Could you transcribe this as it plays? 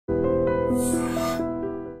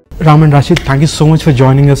Ram and Rashid, thank you so much for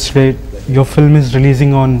joining us today. Your film is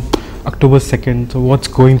releasing on October 2nd. So what's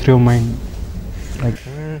going through your mind? Like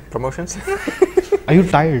Promotions? are you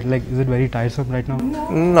tired? Like, is it very tiresome right now?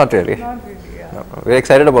 Not really. Not really, yeah. No. We're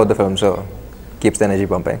excited about the film, so keeps the energy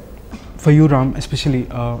pumping. For you, Ram, especially,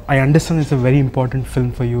 I understand it's a very important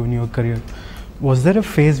film for you in your career. Was there a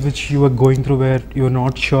phase which you were going through where you were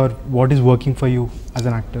not sure what is working for you as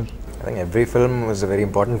an actor? I think every film was a very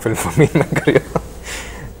important film for me in my career.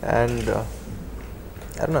 And I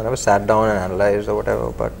don't know, I never sat down and analyzed or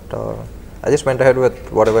whatever, but I just went ahead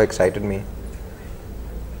with whatever excited me.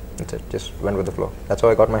 That's it, just went with the flow. That's how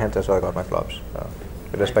I got my hits, that's how I got my flops.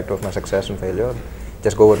 Irrespective of my success and failure,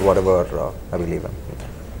 just go with whatever I believe in.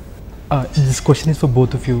 This question is for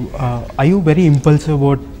both of you. Are you very impulsive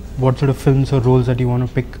about what sort of films or roles that you want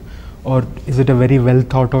to pick, or is it a very well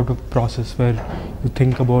thought out process where you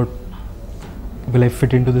think about, will I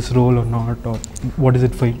fit into this role or not, or what is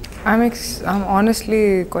it for you? I'm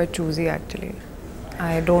honestly quite choosy actually.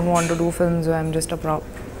 I don't want to do films where I'm just a prop.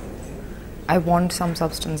 I want some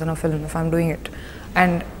substance in a film if I'm doing it.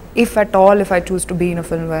 And if at all, if I choose to be in a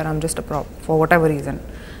film where I'm just a prop for whatever reason,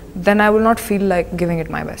 then I will not feel like giving it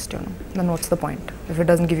my best, you know. Then what's the point if it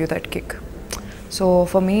doesn't give you that kick? So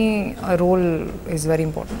for me, a role is very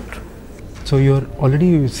important. So you're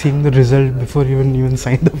already seeing the result before you even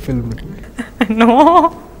signed the film, right?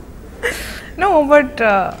 No, but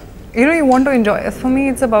you know, you want to enjoy it. For me,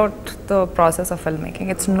 it's about the process of filmmaking.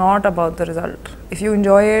 It's not about the result. If you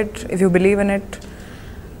enjoy it, if you believe in it,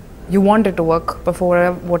 you want it to work. But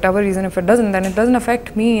for whatever reason, if it doesn't, then it doesn't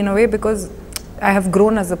affect me in a way, because I have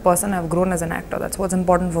grown as a person, I have grown as an actor. That's what's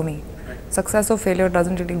important for me. Success or failure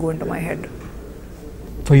doesn't really go into my head.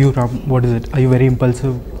 For you, Ram, what is it? Are you very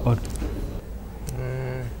impulsive, or?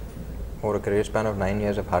 Over a career span of 9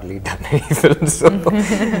 years, I've hardly done any films, so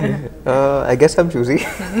I guess I'm choosy.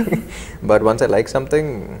 But once I like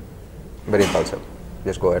something, very impulsive.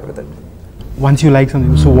 Just go ahead with it. Once you like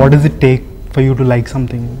something, so what does it take for you to like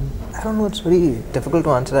something? I don't know, it's very difficult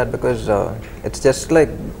to answer that, because it's just like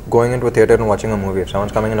going into a theatre and watching a movie. If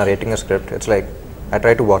someone's coming and narrating a script, it's like I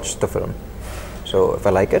try to watch the film. So if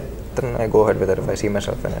I like it, then I go ahead with it if I see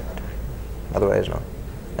myself in it. Otherwise, no.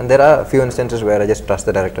 And there are a few instances where I just trust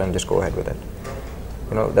the director and just go ahead with it.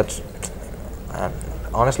 You know, that's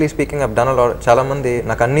honestly speaking, I've done a lot. Chala mandi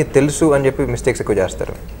naku anni telusu ani cheppi mistakes ekku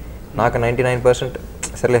chestaru. Naku 99%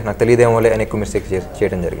 sarle naku teliyademo le ani ekku mistakes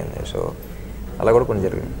cheyadam jarigindi. So ala kuda konni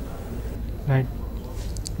jarigindi. Right.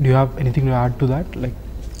 Do you have anything to add to that? Like,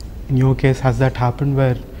 in your case, has that happened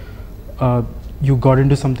where you got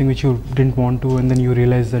into something which you didn't want to, and then you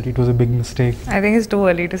realized that it was a big mistake? I think it's too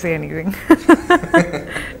early to say anything.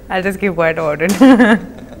 I'll just keep quiet about it.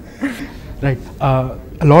 Right.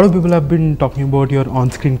 A lot of people have been talking about your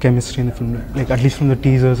on-screen chemistry in the film, like at least from the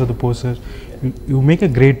teasers or the posters. You make a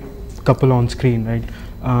great couple on screen, right?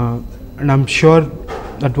 And I'm sure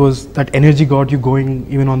that energy got you going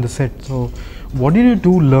even on the set. So what did you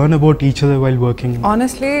do learn about each other while working?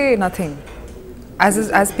 Honestly, nothing.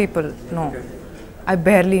 As people, no. I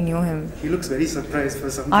barely knew him. He looks very surprised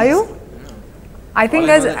for some reason. Are you? I think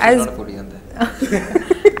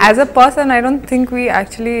as a person, I don't think we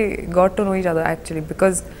actually got to know each other actually,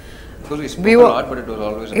 because we spoke a lot, but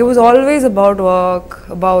it was always about work,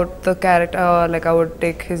 about the character. Like I would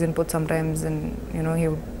take his input sometimes, and you know, he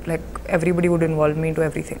would, like, everybody would involve me into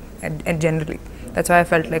everything, and generally that's why I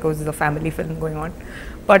felt like it was a family film going on.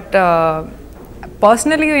 But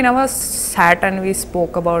personally, we never sat and we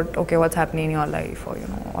spoke about, okay, what's happening in your life, or you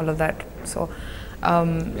know, all of that. So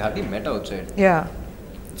we hardly met outside. yeah.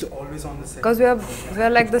 So always on the set. Because we are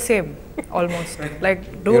like the same, almost.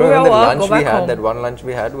 Like, do You know, your even work, go back home. that one lunch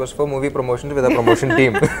we had was for movie promotions with a promotion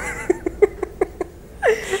team.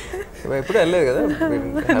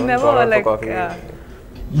 Never, like, yeah.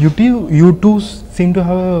 You two seem to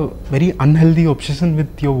have a very unhealthy obsession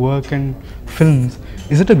with your work and films.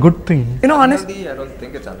 Is it a good thing? You know, honestly, I don't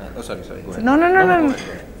think it's unhealthy. Oh, sorry, go ahead. No.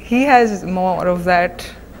 He has more of that,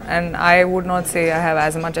 and I would not say I have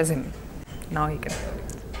as much as him. Now he can.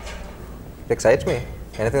 It excites me.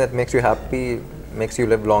 Anything that makes you happy, makes you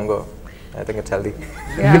live longer. I think it's healthy.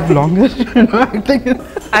 Yeah. Live longer? I think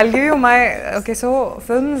I'll give you my... Okay, so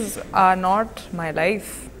films are not my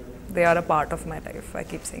life. They are a part of my life. I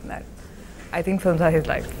keep saying that. I think films are his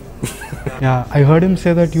life. Yeah, I heard him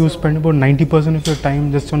say that you spend about 90% of your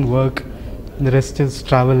time just on work. The rest is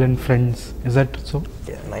travel and friends. Is that so?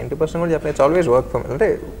 Yeah, 90% it's always work for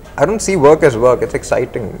me. I don't see work as work. It's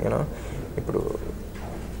exciting, you know.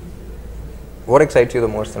 What excites you the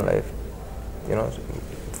most in life? You know,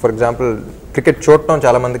 for example, cricket చూడటం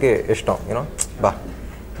చాలా మందికి ఇష్టం, you know.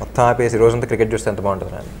 మొత్తం ఆపేసి రోజంతా cricket చూస్తే ఎంత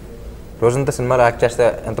బాగుంటుంది. రోజంతా సినిమాలో యాక్ట్ చేస్తే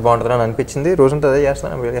ఎంత బాగుంటుందని అనిపించింది. రోజంతా అదే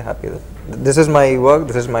చేస్తాను. I'm really happy. This is my work,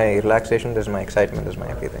 this is my relaxation, this is my excitement, this is my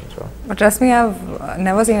everything. So But trust me, I've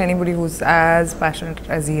never seen anybody who's as passionate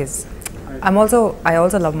as he is. I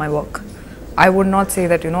also love my work. I would not say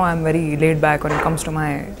that, you know, I'm very laid back when it comes to my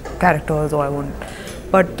characters, or I won't.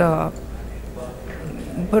 But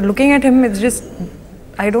looking at him, it's just,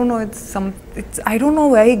 I don't know, I don't know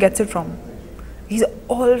where he gets it from. He's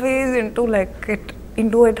always into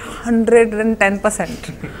it 110%.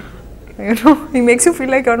 You know, he makes you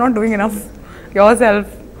feel like you're not doing enough yourself.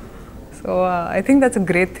 So I think that's a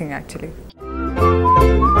great thing actually.